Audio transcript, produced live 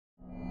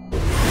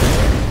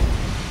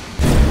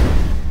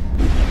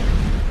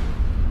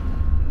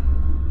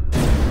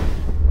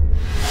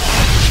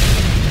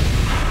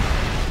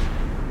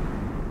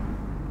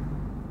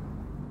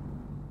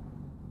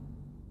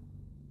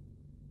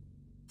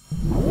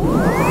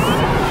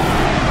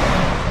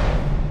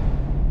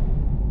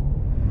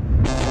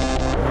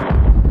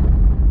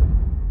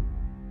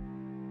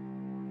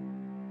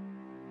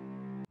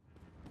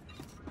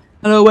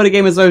Hello, what a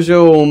game of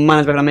social. My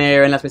name's Revan, I'm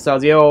here, and let's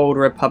start the Old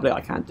Republic. I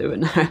can't do it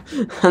now.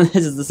 And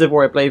this is the Sith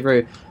Warrior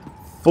playthrough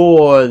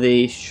for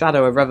the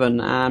Shadow of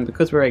Revan, and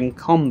because we're in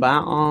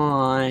combat,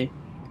 I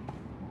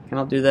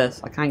cannot do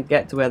this. I can't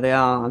get to where they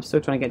are. I'm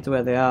still trying to get to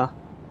where they are.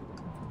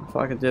 I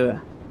thought I could do it.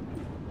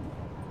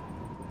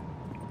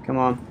 Come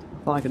on.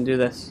 I thought I can do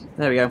this.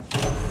 There we go.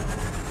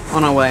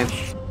 On our way.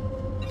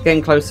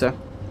 Getting closer.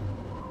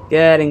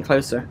 Getting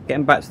closer.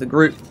 Getting back to the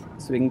group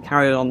so we can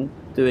carry on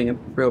doing a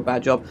real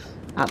bad job.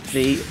 At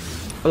the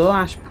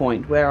flash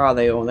point, where are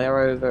they all? They're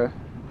over.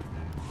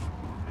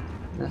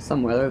 They're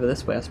somewhere over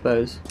this way, I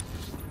suppose.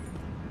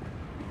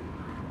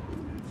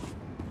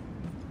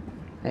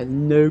 I have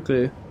no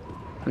clue.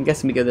 I'm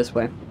guessing we go this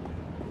way.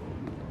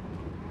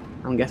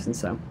 I'm guessing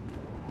so.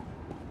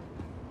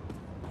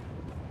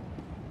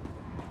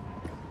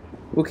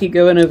 We'll keep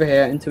going over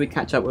here until we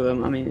catch up with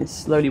them. I mean, it's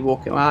slowly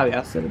walking. Wow,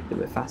 yeah, it's a little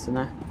bit faster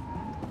now.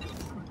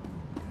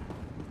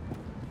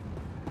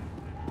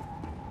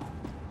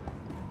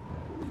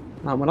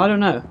 Well, I don't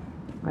know.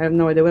 I have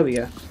no idea where we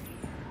go.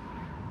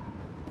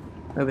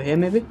 Over here,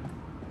 maybe?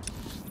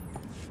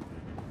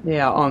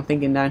 Yeah, oh, I'm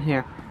thinking down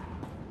here.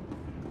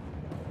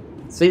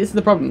 See, this is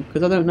the problem,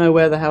 because I don't know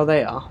where the hell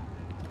they are.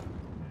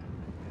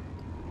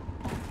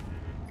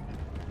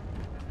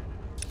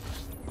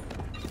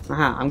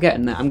 Aha, I'm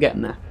getting there, I'm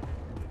getting there.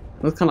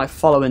 I'm kind of like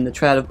following the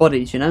trail of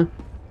bodies, you know?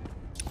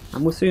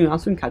 And I'll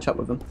soon catch up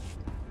with them.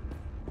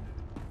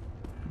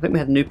 I think we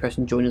had a new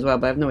person join as well,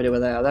 but I have no idea where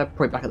they are. They're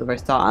probably back at the very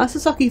start.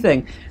 That's a sucky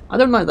thing. I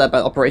don't like that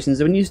about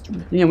operations. When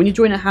when you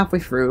join it halfway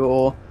through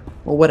or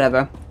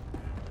whatever,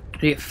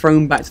 you get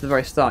thrown back to the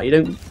very start. You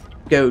don't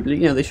go.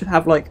 They should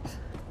have like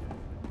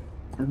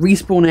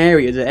respawn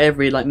areas at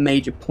every like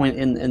major point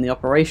in the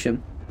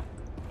operation,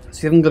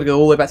 so you haven't got to go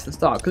all the way back to the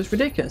start because it's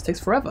ridiculous. It takes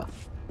forever.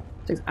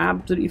 It takes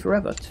absolutely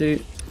forever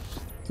to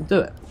do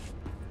it.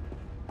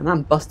 And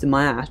I'm busting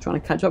my ass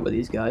trying to catch up with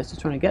these guys,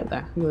 just trying to get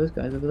there. Look at those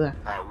guys over there.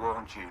 I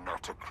warned you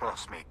not to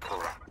cross me,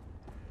 Cora.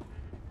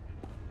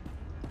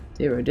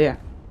 Dear oh dear.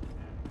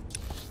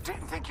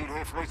 Didn't think you'd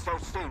hear from me so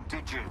soon,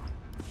 did you?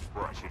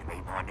 Want you to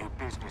meet my new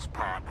business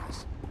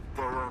partners.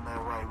 They're on their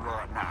way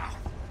right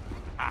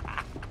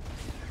now.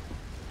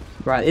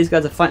 Right, these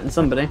guys are fighting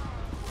somebody.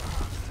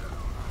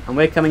 And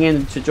we're coming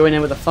in to join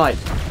in with the fight.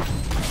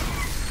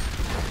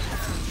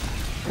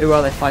 Who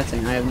are they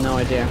fighting? I have no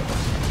idea.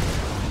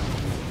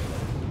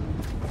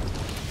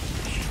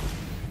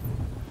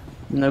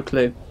 No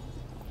clue.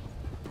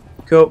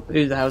 Cool.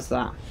 Who the hell's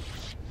that?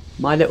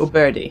 My little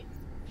birdie.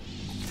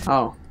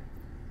 Oh.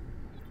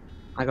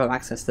 I gotta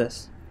access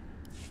this.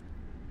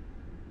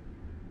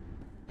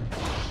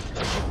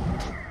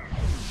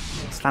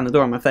 Slam the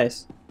door on my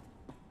face.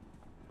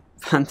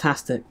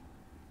 Fantastic.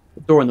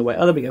 The door in the way.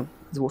 Oh, there we go.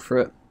 Let's walk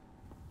through it.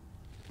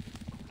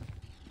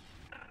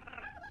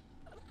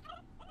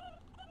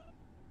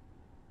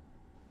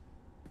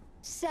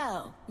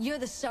 So, you're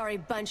the sorry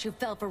bunch who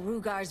fell for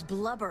Rugar's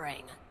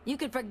blubbering. You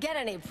could forget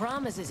any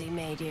promises he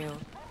made you.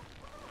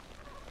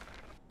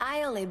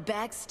 I only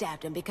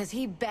backstabbed him because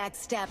he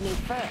backstabbed me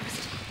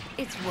first.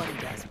 It's what he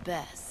does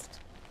best.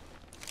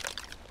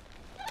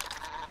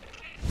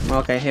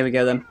 Okay, here we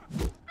go then.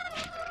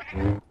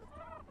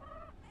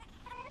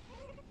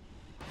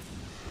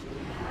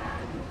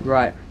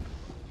 Right.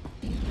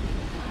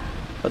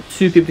 Got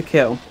 2 people to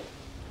kill.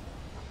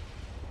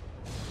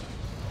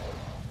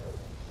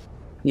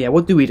 Yeah,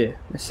 what do we do?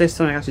 Let's say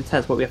something actually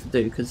tells us what we have to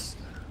do, because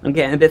I'm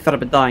getting a bit fed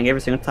up with dying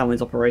every single time with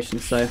these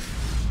operations, so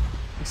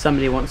if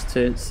somebody wants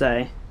to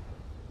say,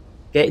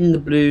 get in the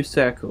blue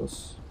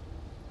circles.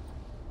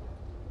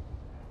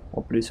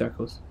 What blue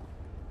circles?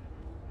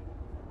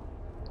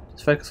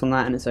 Just focus on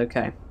that and it's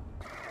okay.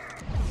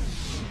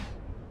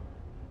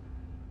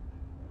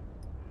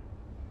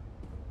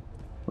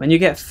 When you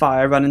get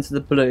fire, run into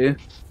the blue,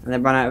 and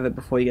then run out of it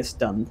before you get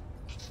stunned.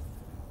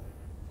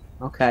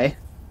 Okay.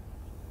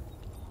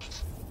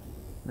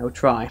 I will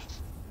try.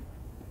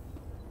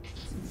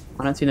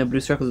 I don't see no blue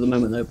circles at the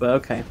moment though, but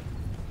okay.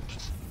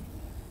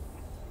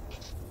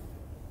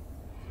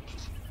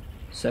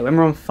 So when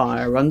we're on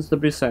fire, run to the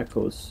blue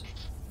circles,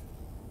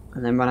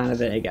 and then run out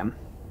of it again.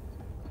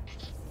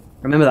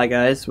 Remember that,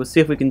 guys. We'll see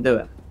if we can do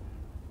it.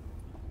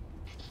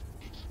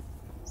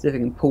 See if we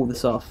can pull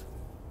this off.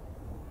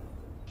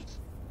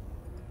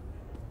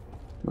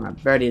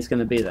 Alright, Birdie is going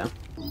to be there.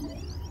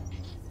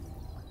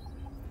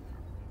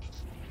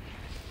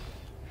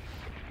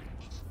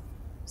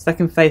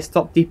 Second phase,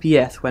 stop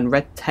DPS when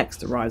red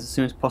text arrives as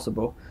soon as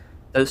possible.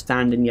 Don't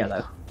stand in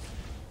yellow.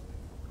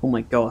 Oh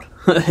my god.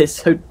 It's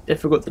so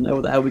difficult to know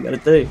what the hell we gotta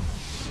do.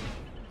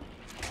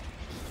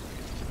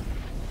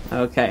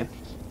 Okay.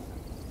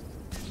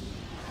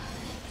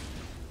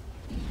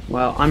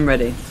 Well, I'm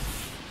ready.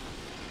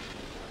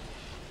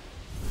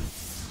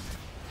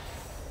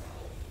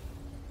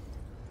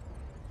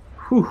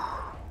 Whew.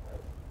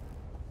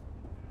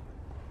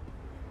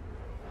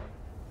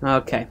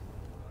 Okay.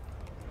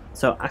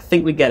 So I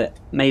think we get it.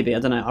 Maybe, I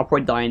don't know. I'll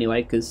probably die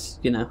anyway because,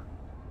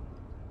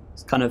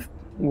 it's kind of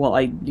what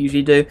I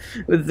usually do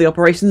with the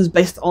operations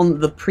based on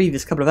the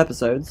previous couple of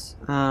episodes.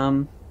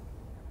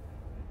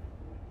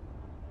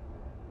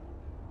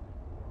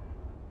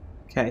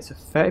 Okay, so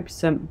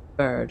 30%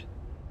 bird.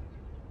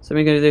 So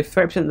we're going to do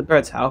 30% of the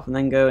bird's health and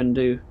then go and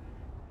do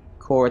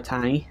Cora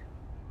Tani.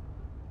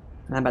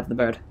 And then back to the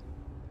bird.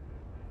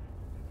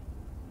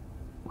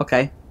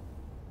 Okay.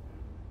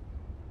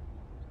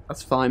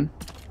 That's fine.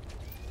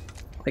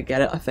 I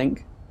get it, I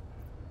think.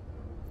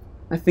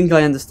 I think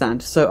I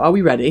understand. So, are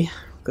we ready?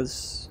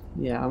 Because,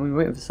 yeah, I'm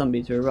waiting for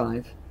somebody to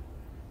arrive.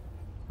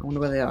 I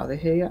wonder where they are. Are they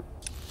here yet?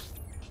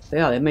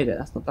 They are, they made it.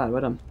 That's not bad.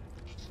 Well done.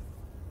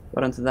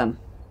 Well done to them.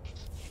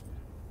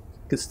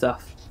 Good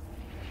stuff.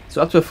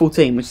 So, up to a full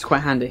team, which is quite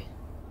handy.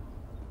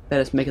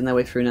 They're just making their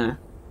way through now.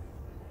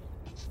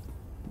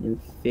 In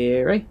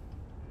theory.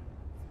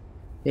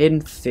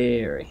 In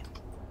theory.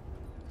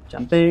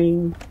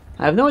 Jumping.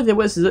 I have no idea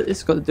what this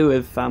has got to do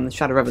with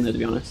Shadow of Revan, to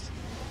be honest.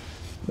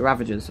 The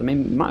Ravagers. I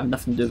mean, it might have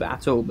nothing to do with it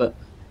at all, but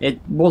it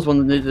was one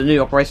of the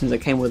new operations that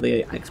came with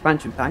the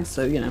expansion pack,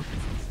 so, you know.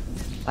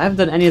 I haven't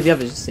done any of the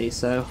others, you see,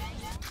 so...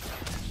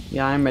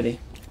 Yeah, I'm ready.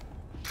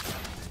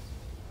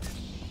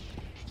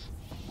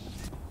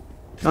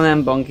 Come on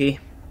then, Bonky.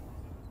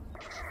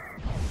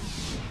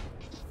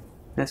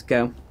 Let's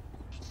go.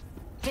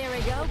 Here we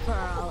go,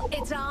 Pearl.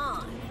 It's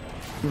on.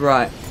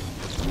 Right.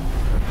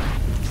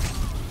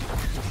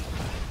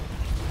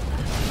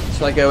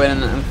 Shall I go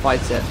in and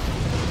fight it?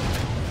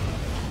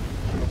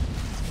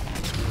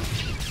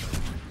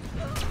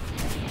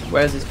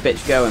 Where's this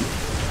bitch going?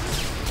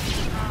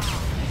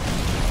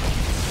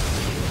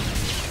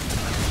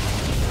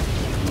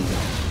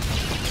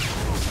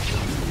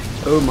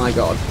 Oh my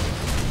god.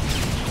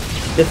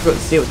 Difficult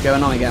to see what's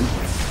going on again.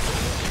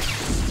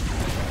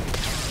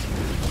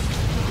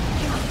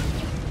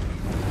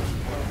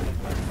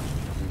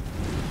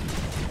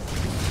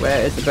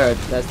 Where is the bird?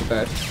 There's the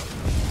bird.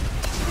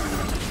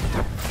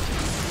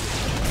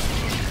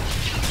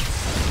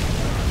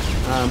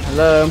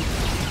 Hello?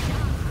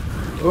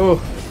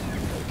 Oh.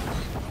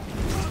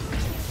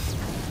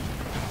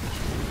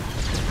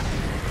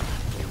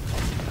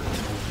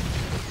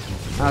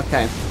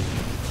 Okay.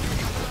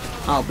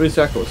 Oh, blue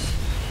circles.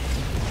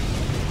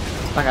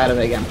 Back out of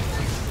it again.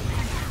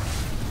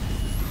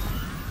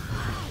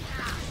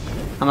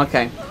 I'm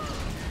okay.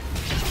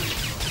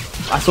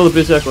 I saw the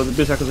blue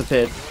circles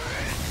appeared.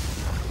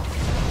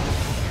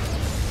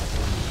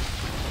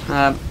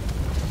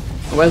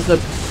 Where's the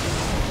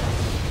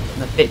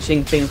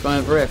bitching thing's going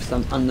over here for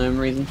some unknown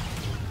reason?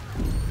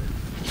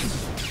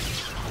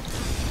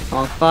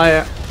 On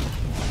fire.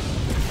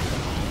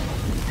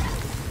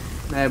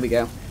 There we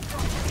go.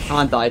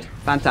 I died.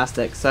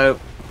 Fantastic. So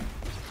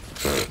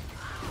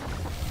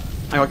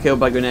I got killed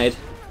by a grenade.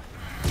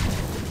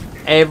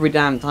 Every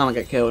damn time I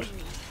get killed.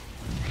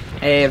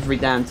 Every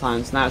damn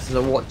time. So now it's just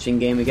a watching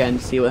game again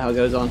to see what the hell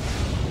goes on.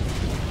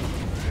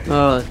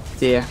 Oh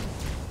dear.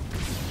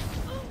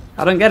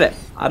 I don't get it.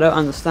 I don't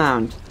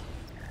understand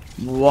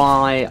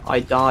why I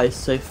die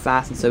so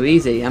fast and so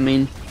easy. I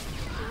mean,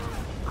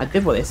 I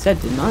did what they said,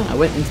 didn't I? I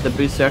went into the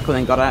blue circle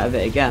and got out of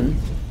it again.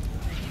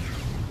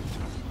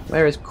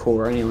 Where is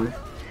Cora anyway?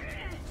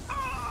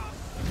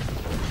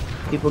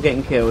 People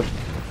getting killed.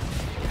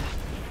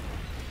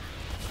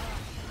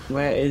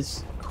 Where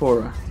is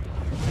Cora?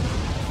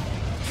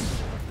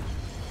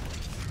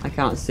 I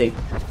can't see.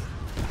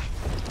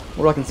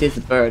 All I can see is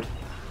the bird.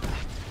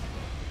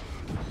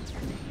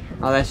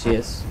 Oh, there she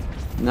is.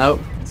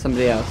 Nope,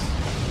 somebody else.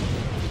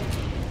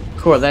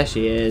 Cora, there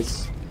she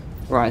is.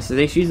 Right, so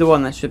she's the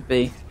one that should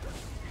be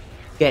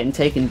getting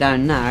taken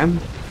down now.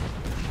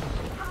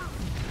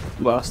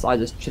 Whilst I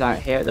just chill out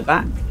here at the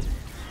back.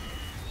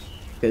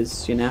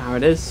 Because you know how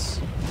it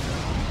is.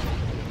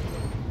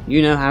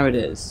 You know how it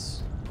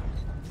is.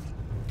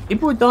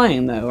 People are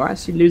dying though, we're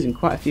actually losing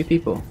quite a few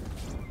people.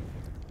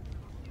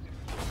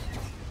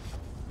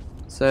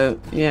 So,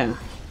 yeah.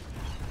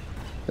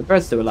 The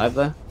bird's still alive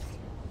though.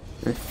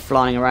 And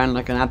flying around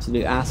like an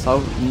absolute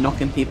asshole,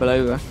 knocking people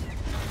over.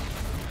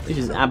 Which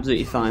is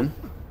absolutely fine.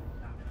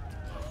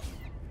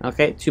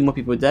 Okay, 2 more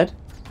people are dead.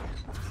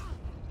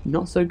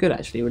 Not so good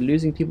actually, we're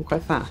losing people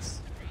quite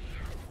fast.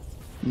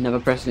 Another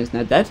person is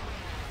now dead.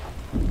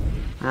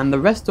 And the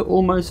rest are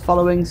almost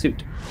following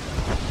suit.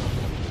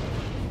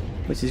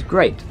 Which is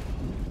great.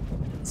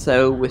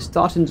 So we're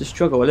starting to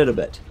struggle a little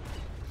bit.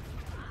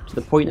 To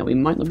the point that we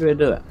might not be able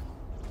to do it.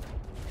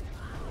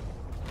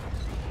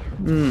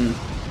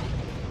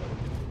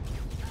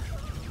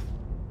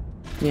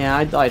 Yeah,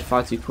 I died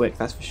far too quick,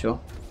 that's for sure.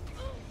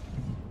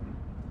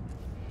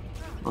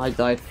 I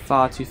died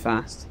far too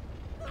fast.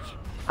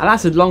 I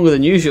lasted longer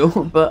than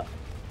usual, but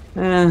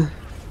I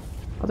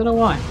don't know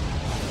why.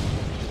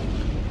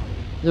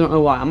 I don't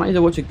know why. I might need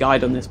to watch a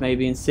guide on this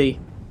maybe and see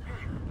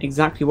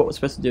exactly what we're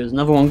supposed to do. There's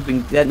another one's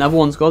been dead. Another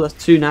one's gone. That's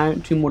 2 now.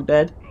 2 more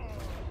dead.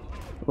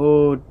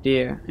 Oh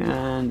dear.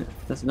 And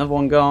there's another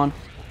one gone.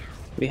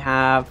 We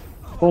have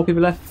 4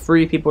 people left.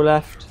 3 people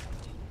left.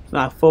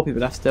 No, 4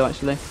 people left still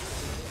actually.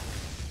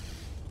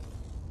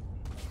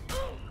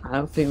 I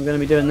don't think we're going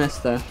to be doing this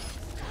though.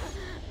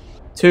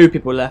 2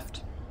 people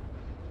left.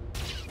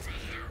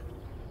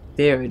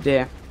 Dear, oh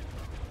dear.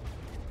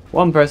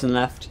 1 person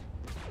left.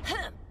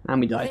 And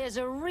we died. There's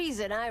a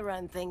reason I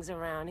run things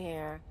around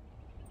here.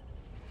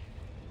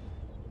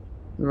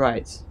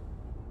 Right.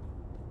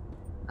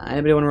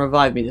 Anybody want to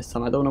revive me this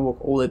time? I don't want to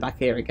walk all the way back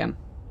here again.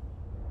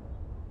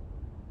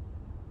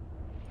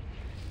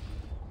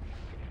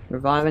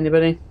 Revive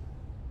anybody?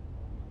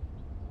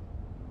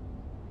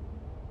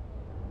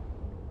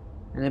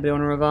 Anybody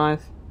want to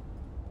revive?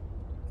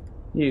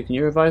 You, can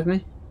you revive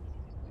me?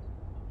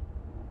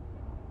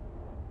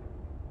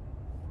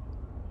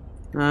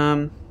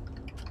 And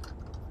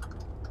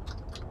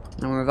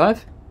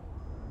revive?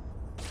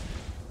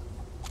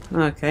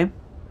 Okay.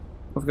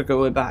 We've got to go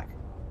all the way back.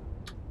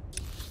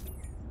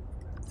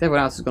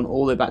 Everyone else has gone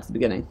all the way back to the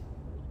beginning.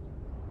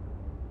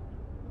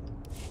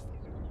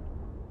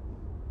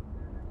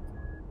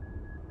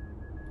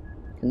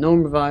 Can no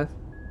one revive?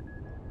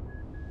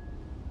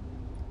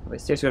 We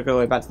seriously got to go all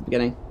the way back to the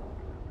beginning.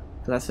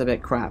 Because that's a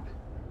bit crap.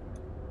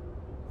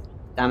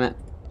 Damn it.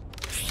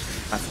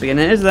 Back to the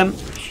beginning it is then.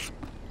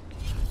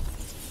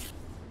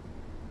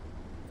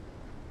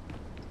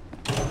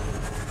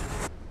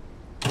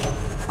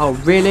 Oh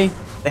really?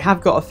 They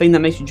have got a thing that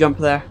makes you jump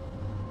there.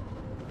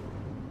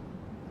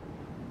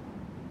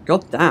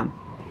 God damn.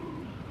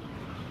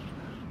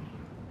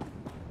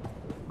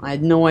 I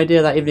had no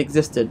idea that even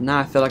existed. Now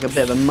I feel like a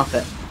bit of a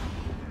muppet.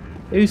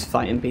 Who's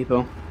fighting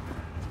people?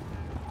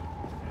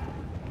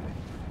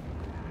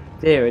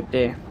 Dear oh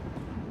dear.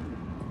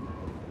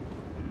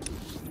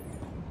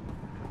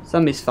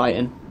 Somebody's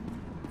fighting.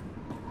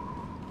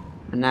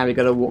 And now we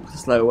gotta walk the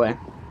slow way.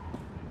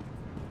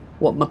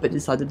 What muppet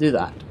decided to do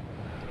that?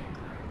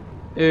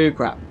 Ooh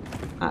crap.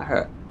 That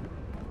hurt.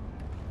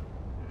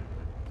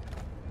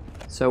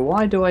 So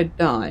why do I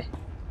die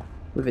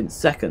within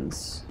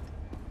seconds?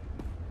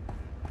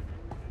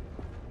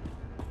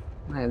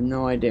 I have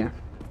no idea.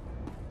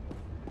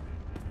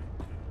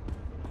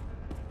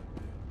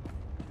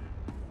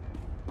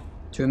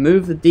 To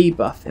remove the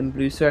debuff in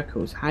blue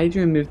circles. How do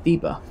you remove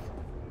debuff?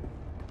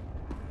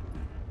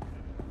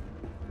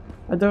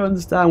 I don't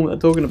understand what they're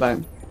talking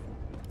about.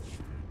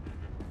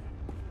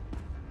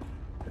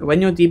 When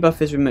your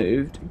debuff is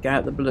removed, get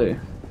out the blue.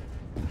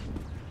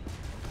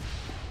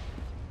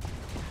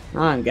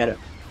 I don't get it.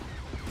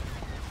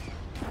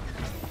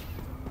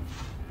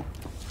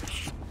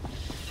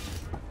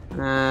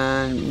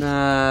 And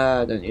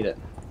no, I don't need it.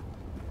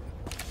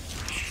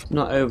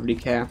 Not overly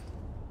care.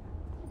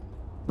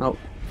 Oh.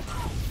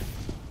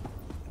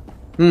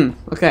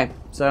 Okay,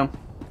 so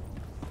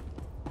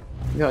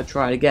we gotta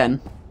try it again.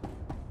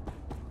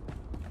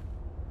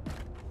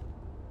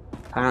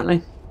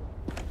 Apparently.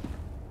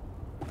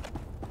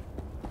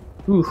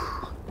 Ooh.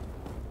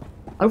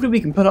 Hopefully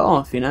we can put it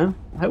off, you know?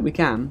 I hope we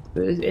can.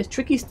 But it's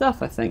tricky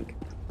stuff, I think.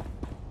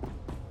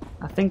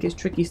 I think it's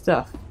tricky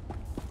stuff.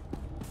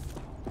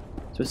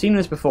 So we've seen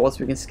this before, so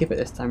we can skip it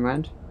this time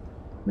round.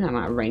 I mean, I'm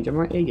out of range. I'm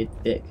right here, you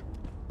dick.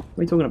 What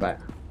are you talking about?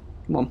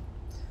 Come on.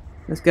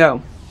 Let's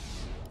go.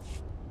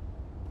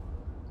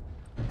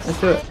 Let's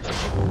do it.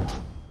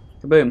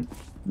 Kaboom.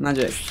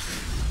 Magic.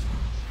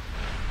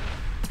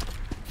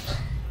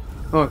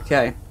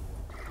 Okay.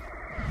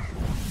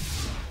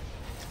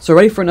 So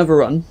ready for another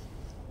run.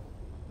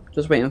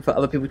 Just waiting for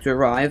other people to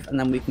arrive and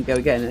then we can go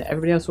again.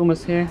 Everybody else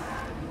almost here?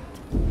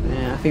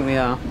 Yeah, I think we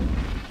are.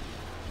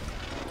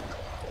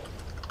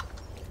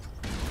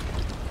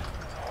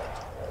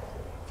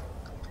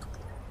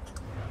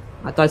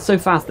 I died so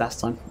fast last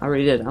time. I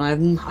really did.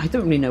 And I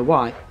don't really know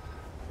why.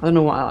 I don't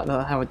know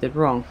how I did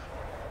wrong.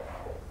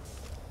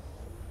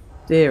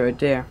 Dear oh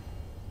dear.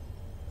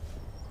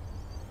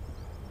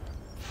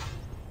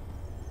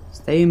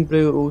 Stay in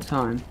blue at all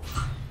time.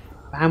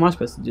 How am I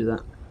supposed to do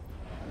that?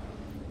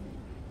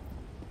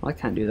 I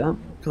can't do that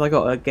because I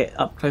gotta get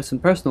up close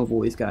and personal with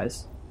all these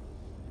guys.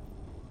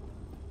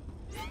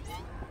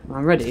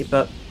 I'm ready,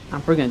 but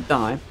I'm probably gonna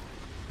die.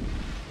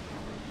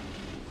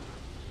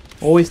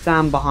 Always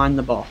stand behind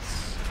the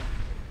boss.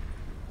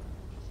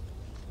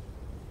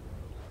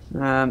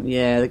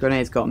 Yeah, the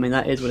grenade's got me.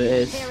 That is what it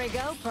is. Here we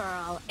go,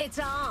 Pearl. It's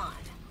on.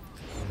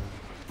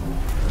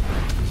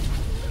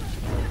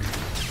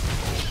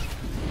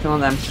 Come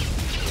on then.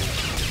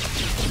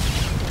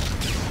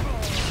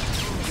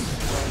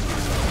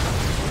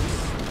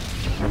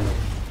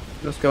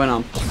 What's going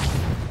on?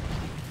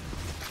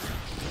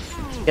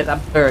 Get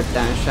that bird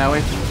down, shall we?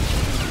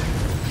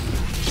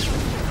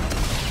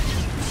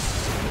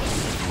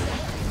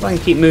 If I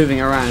can keep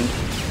moving around.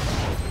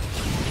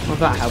 Not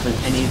that helping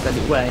any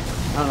bloody way.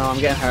 Oh no, I'm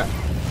getting hurt.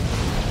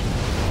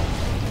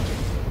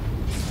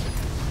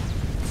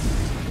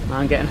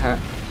 I'm getting hurt.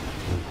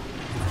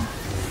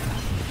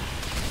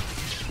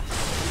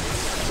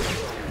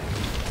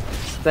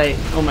 Stay.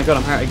 Oh my god,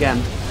 I'm hurt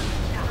again.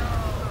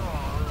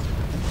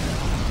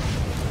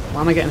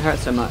 Why am I getting hurt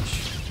so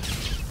much?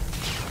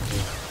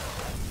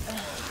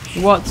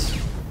 What?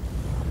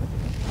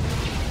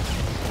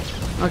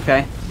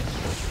 Okay.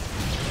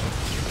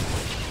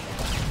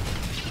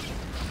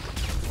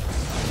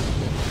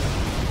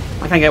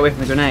 I can't get away from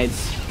the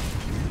grenades.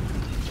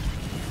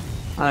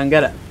 I don't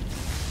get it.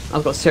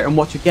 I've got to sit here and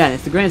watch again.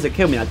 It's the grenades that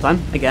killed me that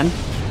time. Again.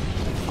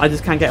 I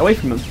just can't get away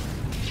from them.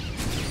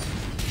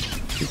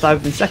 Just die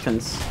within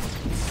seconds.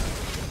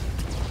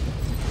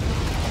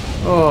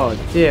 Oh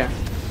dear.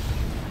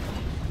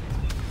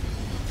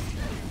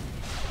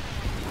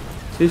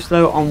 Too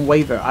slow on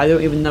waver. I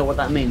don't even know what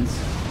that means.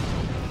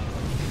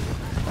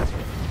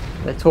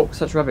 They talk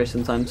such rubbish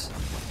sometimes.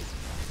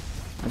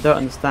 I don't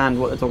understand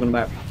what they're talking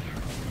about.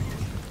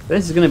 But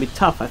this is going to be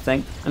tough, I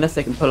think. Unless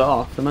they can pull it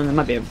off. They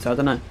might be able to, I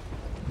don't know.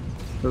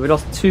 But we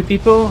lost 2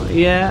 people.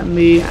 Yeah,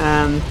 me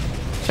and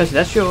Chelsea.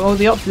 That's your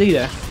the ops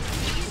leader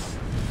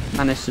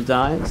managed to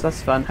die, so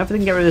that's fun. Hopefully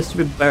they can get rid of this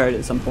stupid bird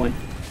at some point.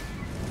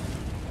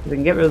 If they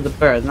can get rid of the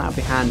bird, then that would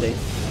be handy.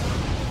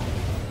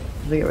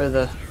 If they get rid of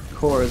the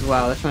Cora as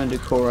well. They're trying to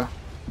do Cora.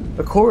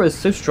 But Cora is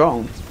so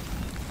strong.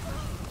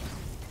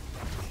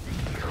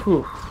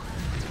 Whew.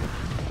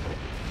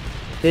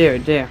 Dear,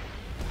 dear.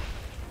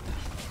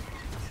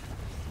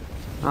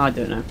 I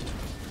don't know.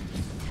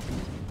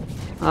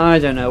 I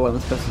don't know what I'm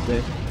supposed to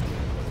do.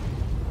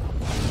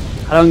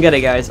 I don't get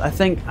it, guys. I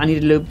think I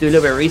need to do a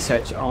little bit of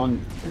research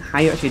on how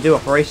you actually do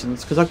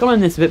operations, because I've gone in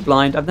this a bit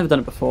blind. I've never done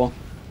it before.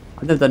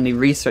 I've never done any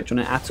research on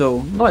it at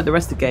all. Not like the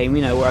rest of the game,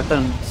 you know, where I've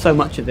done so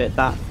much of it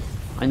that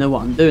I know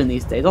what I'm doing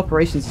these days.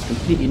 Operations is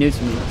completely new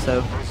to me,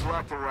 so... It's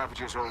like the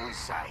Ravagers always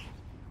say.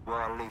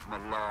 Why leave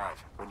them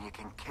alive when you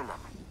can kill them?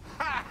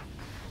 Ha!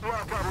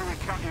 Like I really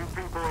cut you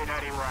people in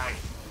anyway.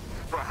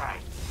 But hey,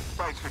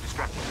 thanks for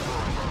distracting the boy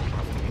long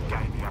enough to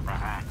gain the upper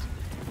hand.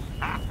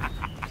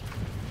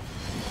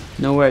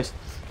 No worries.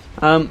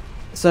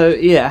 So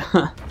yeah.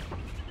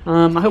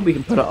 I hope we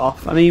can put it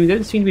off. I mean, we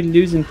don't seem to be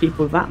losing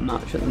people that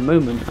much at the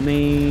moment. I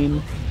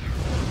mean...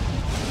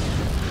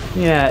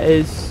 Yeah,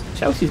 is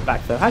Chelsea's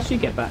back though. How'd she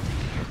get back?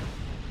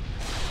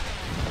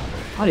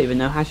 I don't even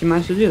know how she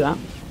managed to do that.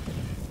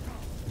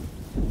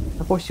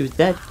 I thought she was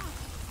dead.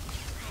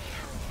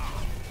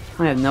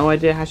 I have no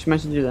idea how she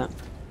managed to do that.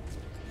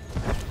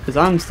 Because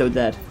I'm still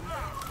dead.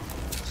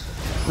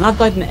 And I've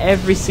died in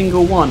every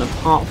single one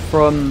apart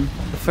from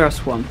the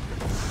first one.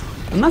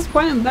 And that's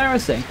quite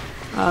embarrassing.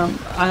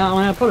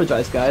 I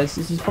apologise, guys.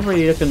 This is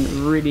probably looking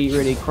really,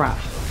 really crap.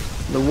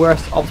 The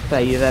worst ops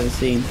play you've ever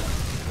seen.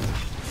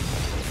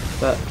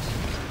 But...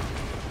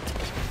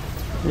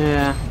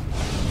 yeah.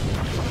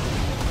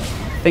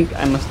 I think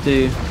I must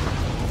do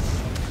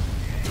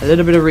a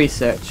little bit of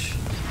research.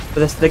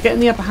 But they're getting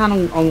the upper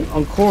hand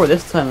on Cora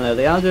this time though.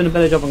 They are doing a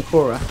better job on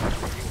Cora.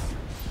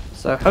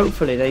 So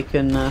hopefully they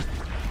can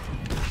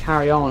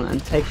carry on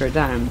and take her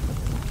down.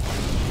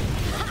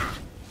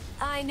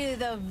 I knew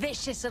the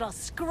vicious little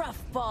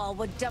scruff ball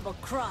would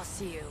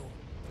double-cross you.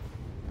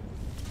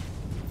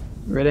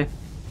 Really?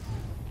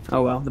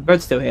 Oh well, the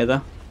bird's still here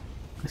though.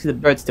 I see the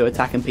bird still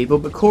attacking people,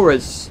 but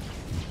Cora's...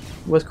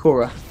 where's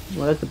Cora?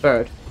 Well, there's the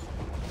bird.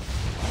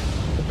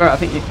 The bird, I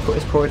think,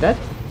 is Cora dead?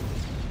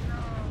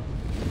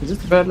 Is this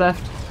the bird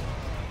left?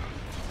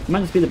 It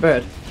might just be the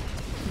bird.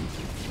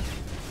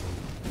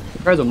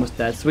 The bird's almost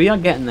dead, so we are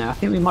getting there. I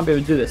think we might be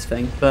able to do this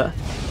thing, but...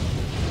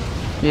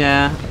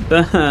 yeah,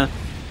 but...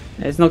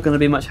 it's not going to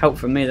be much help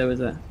from me though,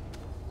 is it?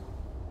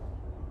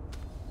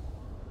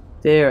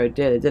 Dear, oh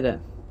dear, they did it.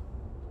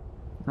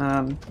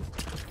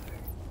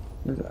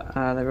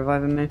 They're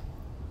reviving me.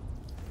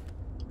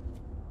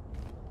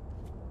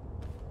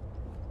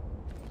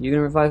 You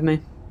gonna revive me?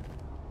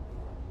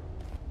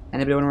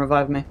 Anybody wanna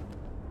revive me?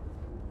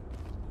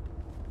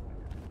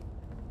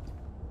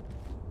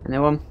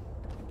 Anyone?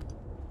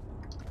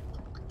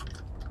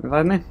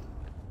 Revive me?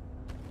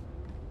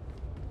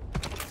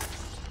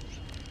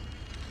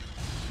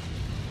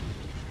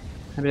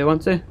 Anybody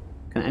want to?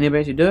 Can anybody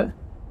actually do it?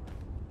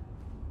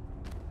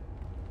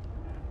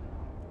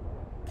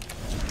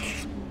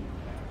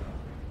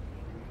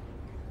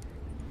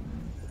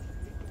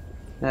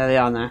 There they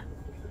are now.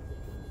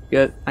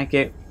 Good, thank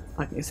you.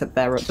 I can accept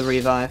they're at the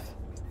revive.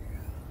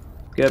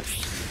 Good.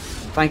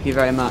 Thank you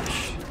very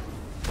much.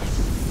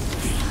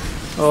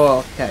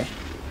 Oh, okay.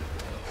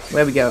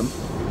 Where we go?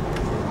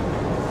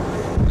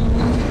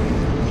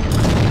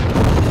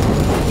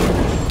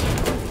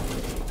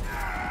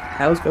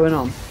 Hell's going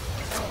on?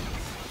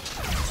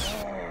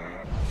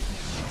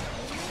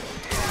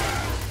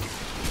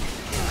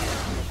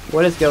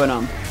 What is going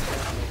on?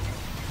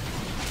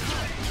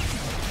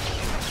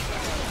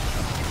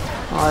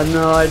 I have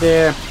no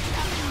idea.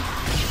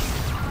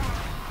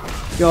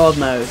 God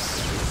knows.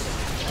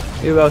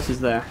 Who else is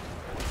there?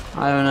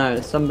 I don't know.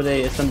 Is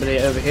somebody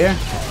over here?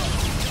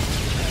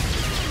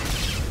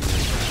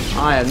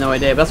 I have no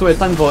idea. But that's what it's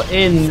time for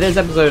in this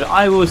episode.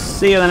 I will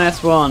see you in the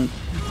next one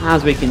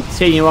as we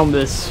continue on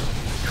with this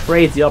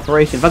crazy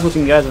operation. Thanks for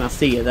watching, guys, and I'll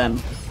see you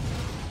then.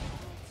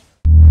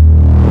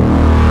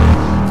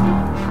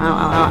 Ow,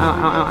 ow, ow,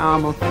 ow, ow, ow,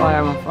 I'm on fire,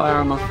 I'm on fire,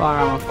 I'm on fire,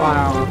 I'm on fire,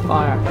 I'm on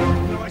fire.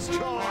 Nice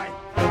try.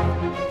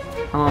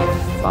 I'm on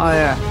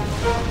fire.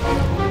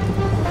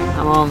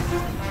 I'm on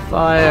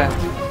fire.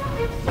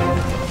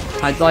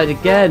 I died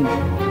again.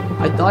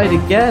 I died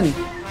again.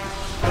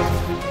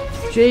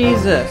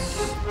 Jesus.